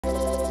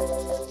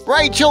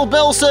Rachel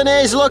Bilson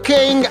is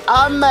looking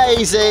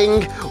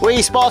amazing.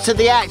 We spotted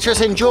the actress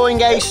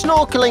enjoying a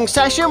snorkeling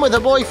session with her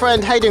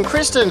boyfriend Hayden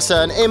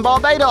Christensen in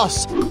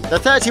Barbados. The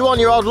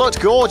 31-year-old looked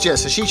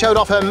gorgeous as she showed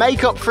off her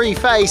makeup-free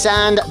face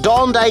and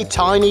donned a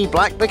tiny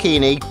black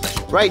bikini.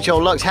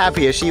 Rachel looked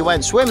happy as she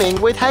went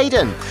swimming with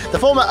Hayden. The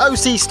former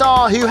OC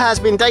star, who has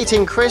been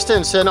dating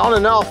Christensen on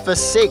and off for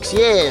 6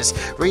 years,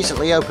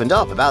 recently opened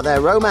up about their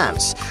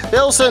romance.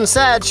 Bilson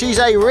said she's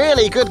a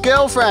really good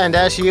girlfriend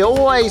as she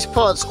always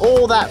puts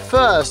all that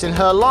first in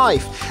her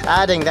life,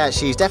 adding that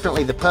she's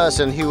definitely the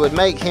person who would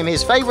make him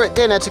his favourite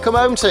dinner to come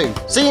home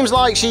to. Seems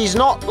like she's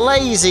not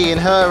lazy in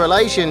her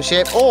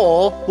relationship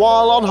or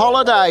while on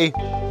holiday.